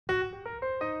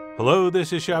Hello,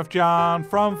 this is Chef John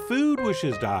from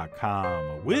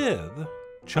foodwishes.com with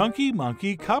Chunky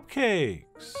Monkey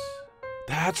Cupcakes.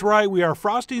 That's right, we are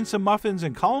frosting some muffins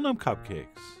and calling them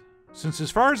cupcakes, since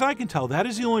as far as I can tell, that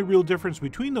is the only real difference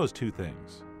between those two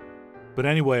things. But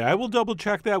anyway, I will double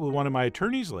check that with one of my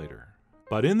attorneys later.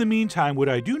 But in the meantime, what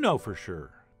I do know for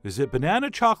sure is that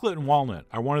banana, chocolate, and walnut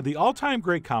are one of the all-time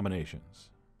great combinations,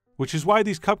 which is why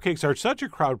these cupcakes are such a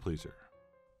crowd pleaser.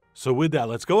 So with that,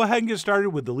 let's go ahead and get started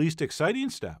with the least exciting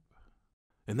step.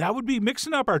 And that would be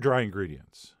mixing up our dry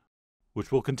ingredients, which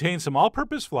will contain some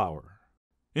all-purpose flour,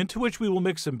 into which we will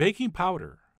mix some baking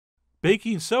powder,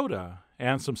 baking soda,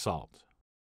 and some salt.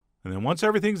 And then once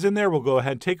everything's in there, we'll go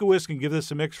ahead and take a whisk and give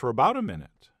this a mix for about a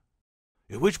minute.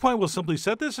 At which point we'll simply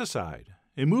set this aside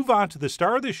and move on to the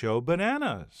star of the show,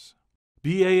 bananas.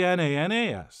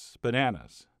 B-A-N-A-N-A-S,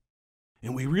 bananas.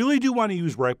 And we really do want to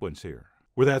use ripe ones here,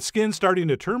 where that skin's starting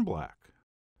to turn black.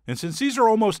 And since these are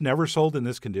almost never sold in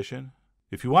this condition,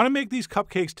 if you want to make these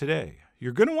cupcakes today,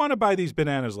 you're going to want to buy these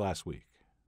bananas last week.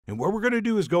 And what we're going to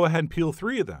do is go ahead and peel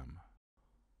 3 of them.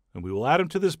 And we will add them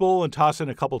to this bowl and toss in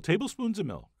a couple tablespoons of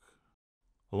milk,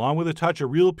 along with a touch of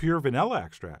real pure vanilla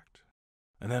extract.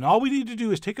 And then all we need to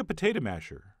do is take a potato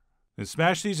masher and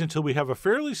smash these until we have a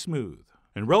fairly smooth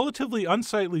and relatively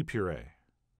unsightly puree.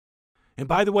 And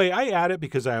by the way, I add it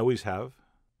because I always have,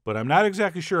 but I'm not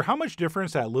exactly sure how much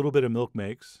difference that little bit of milk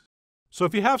makes. So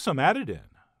if you have some, add it in,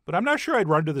 but I'm not sure I'd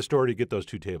run to the store to get those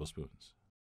 2 tablespoons.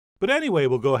 But anyway,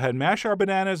 we'll go ahead and mash our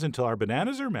bananas until our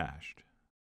bananas are mashed,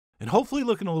 and hopefully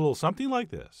looking a little something like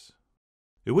this.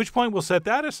 At which point we'll set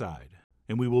that aside,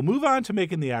 and we will move on to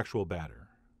making the actual batter,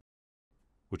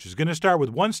 which is going to start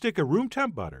with 1 stick of room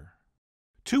temp butter,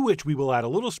 to which we will add a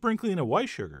little sprinkling of white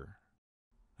sugar,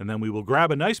 and then we will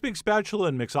grab a nice big spatula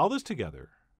and mix all this together.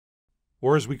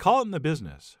 Or as we call it in the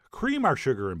business, cream our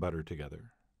sugar and butter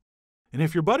together. And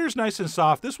if your butter's nice and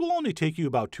soft, this will only take you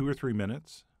about 2 or 3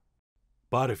 minutes.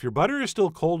 But if your butter is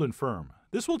still cold and firm,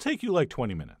 this will take you like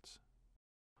 20 minutes.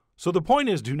 So the point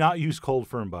is, do not use cold,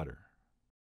 firm butter.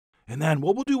 And then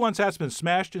what we'll do once that's been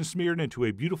smashed and smeared into a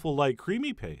beautiful light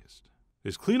creamy paste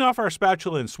is clean off our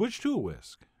spatula and switch to a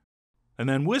whisk. And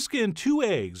then whisk in 2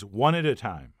 eggs, 1 at a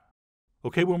time.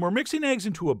 Okay, when we're mixing eggs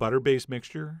into a butter-based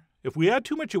mixture, if we add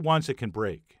too much at once, it can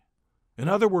break. In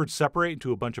other words, separate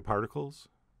into a bunch of particles.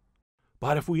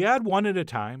 But if we add 1 at a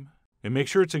time, and make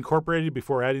sure it's incorporated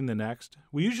before adding the next,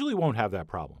 we usually won't have that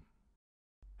problem.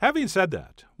 Having said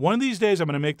that, one of these days I'm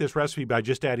going to make this recipe by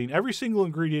just adding every single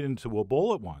ingredient into a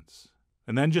bowl at once,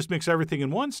 and then just mix everything in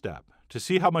one step to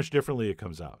see how much differently it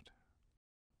comes out.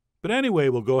 But anyway,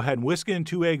 we'll go ahead and whisk in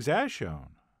 2 eggs as shown,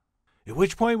 at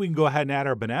which point we can go ahead and add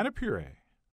our banana puree,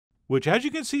 which as you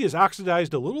can see is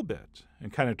oxidized a little bit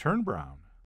and kind of turned brown.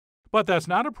 But that's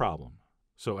not a problem,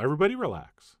 so everybody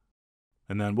relax.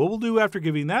 And then what we'll do after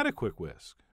giving that a quick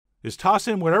whisk is toss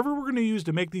in whatever we're going to use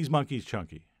to make these monkeys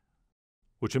chunky,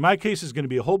 which in my case is going to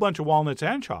be a whole bunch of walnuts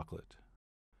and chocolate.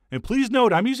 And please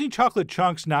note, I'm using chocolate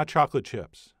chunks, not chocolate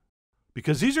chips,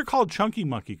 because these are called Chunky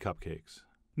Monkey Cupcakes,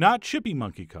 not Chippy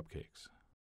Monkey Cupcakes.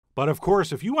 But of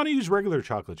course, if you want to use regular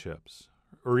chocolate chips,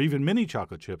 or even mini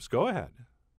chocolate chips, go ahead.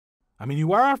 I mean,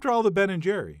 you are after all the Ben and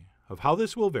Jerry of how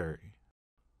this will vary.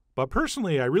 But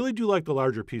personally, I really do like the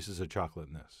larger pieces of chocolate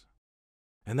in this.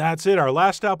 And that's it. Our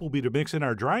last step will be to mix in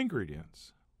our dry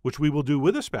ingredients, which we will do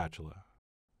with a spatula.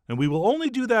 And we will only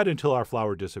do that until our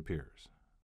flour disappears.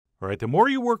 All right, the more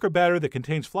you work a batter that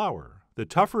contains flour, the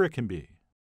tougher it can be.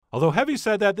 Although having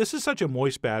said that, this is such a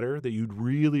moist batter that you'd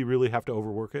really have to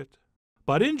overwork it.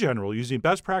 But in general, using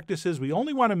best practices, we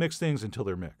only want to mix things until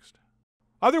they're mixed.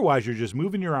 Otherwise, you're just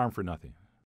moving your arm for nothing.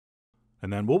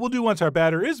 And then what we'll do once our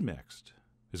batter is mixed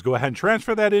is go ahead and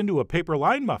transfer that into a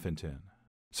paper-lined muffin tin.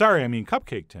 Sorry, I mean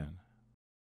cupcake tin.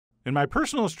 And my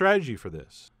personal strategy for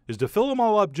this is to fill them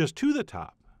all up just to the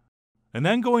top, and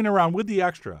then going around with the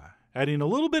extra, adding a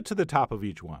little bit to the top of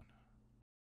each one.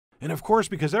 And of course,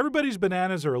 because everybody's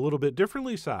bananas are a little bit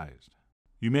differently sized,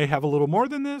 you may have a little more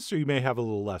than this, or you may have a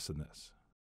little less than this.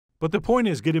 But the point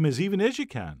is, get them as even as you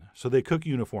can so they cook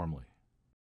uniformly.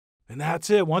 And that's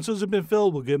it. Once those have been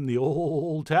filled, we'll give them the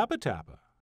old tappa-tappa.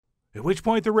 At which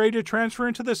point they're ready to transfer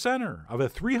into the center of a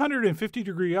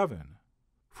 350-degree oven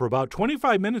for about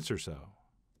 25 minutes or so,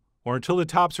 or until the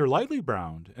tops are lightly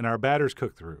browned and our batter's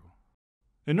cooked through.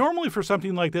 And normally for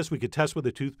something like this, we could test with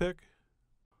a toothpick,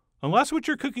 unless what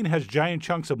you're cooking has giant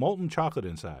chunks of molten chocolate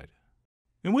inside,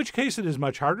 in which case it is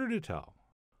much harder to tell.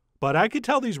 But I could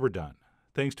tell these were done,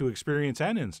 thanks to experience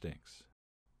and instincts.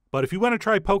 But if you want to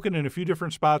try poking in a few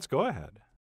different spots, go ahead.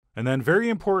 And then, very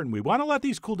important, we want to let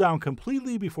these cool down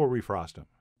completely before we frost them,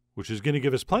 which is going to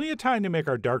give us plenty of time to make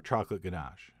our dark chocolate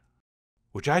ganache.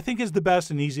 which I think is the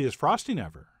best and easiest frosting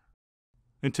ever.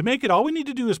 And to make it, all we need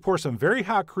to do is pour some very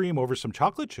hot cream over some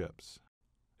chocolate chips.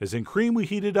 As in cream, we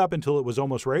heat it up until it was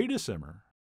almost ready to simmer.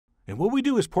 And what we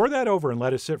do is pour that over and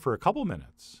let it sit for a couple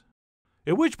minutes,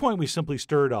 at which point we simply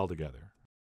stir it all together.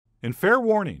 And fair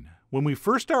warning, when we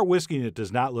first start whisking, it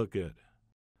does not look good.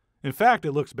 In fact,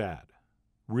 it looks bad.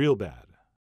 Real bad.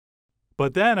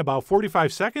 But then, about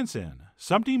 45 seconds in,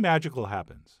 something magical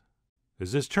happens,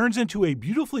 as this turns into a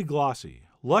beautifully glossy,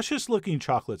 luscious-looking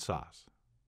chocolate sauce.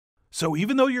 So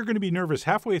even though you're going to be nervous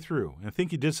halfway through and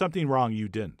think you did something wrong, you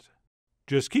didn't.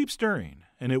 Just keep stirring,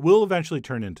 and it will eventually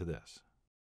turn into this.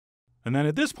 And then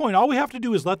at this point, all we have to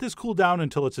do is let this cool down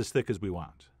until it's as thick as we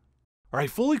want. All right,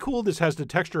 fully cooled, this has the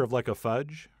texture of like a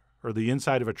fudge or the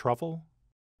inside of a truffle.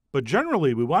 But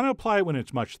generally, we want to apply it when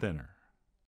it's much thinner.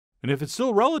 And if it's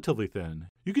still relatively thin,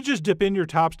 you could just dip in your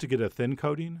tops to get a thin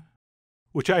coating,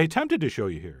 which I attempted to show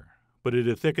you here, but it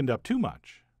had thickened up too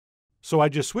much. So I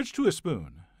just switched to a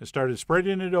spoon and started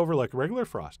spreading it over like regular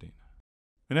frosting.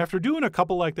 And after doing a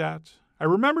couple like that, I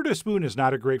remembered a spoon is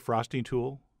not a great frosting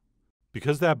tool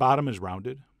because that bottom is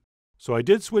rounded. So I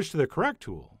did switch to the correct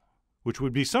tool, which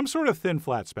would be some sort of thin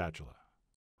flat spatula.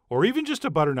 Or even just a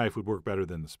butter knife would work better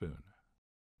than the spoon.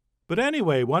 But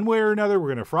anyway, one way or another, we're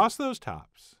going to frost those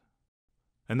tops.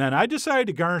 And then I decided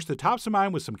to garnish the tops of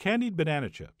mine with some candied banana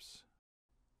chips,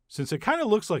 since it kind of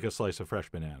looks like a slice of fresh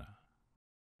banana.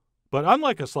 But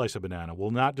unlike a slice of banana,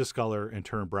 will not discolor and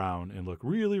turn brown and look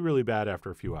really, really bad after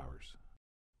a few hours.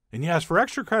 And yes, for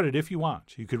extra credit, if you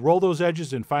want, you could roll those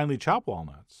edges in finely chopped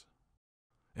walnuts.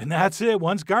 And that's it.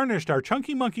 Once garnished, our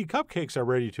Chunky Monkey cupcakes are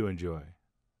ready to enjoy.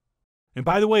 And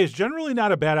by the way, it's generally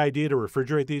not a bad idea to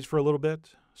refrigerate these for a little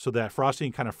bit so that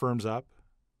frosting kind of firms up.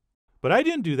 But I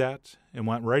didn't do that and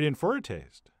went right in for a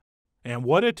taste. And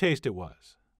what a taste it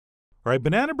was. All right,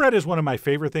 banana bread is one of my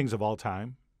favorite things of all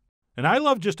time. And I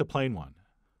love just a plain one.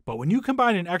 But when you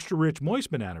combine an extra rich moist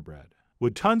banana bread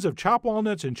with tons of chopped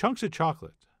walnuts and chunks of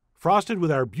chocolate, frosted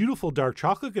with our beautiful dark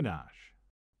chocolate ganache,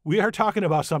 we are talking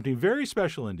about something very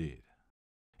special indeed.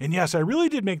 And yes, I really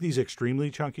did make these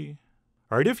extremely chunky.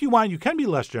 All right, if you want, you can be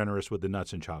less generous with the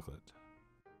nuts and chocolate.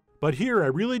 But here, I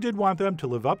really did want them to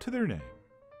live up to their name.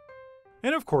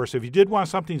 And of course, if you did want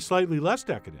something slightly less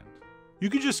decadent, you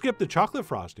could just skip the chocolate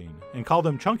frosting and call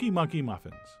them Chunky Monkey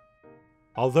muffins.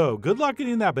 Although, good luck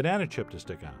getting that banana chip to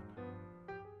stick on.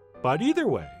 But either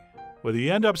way, whether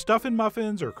you end up stuffing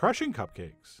muffins or crushing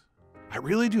cupcakes, I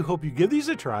really do hope you give these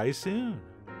a try soon.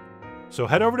 So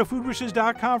head over to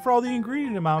foodwishes.com for all the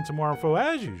ingredient amounts and more info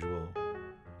as usual.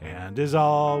 And as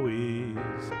always,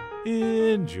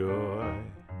 enjoy.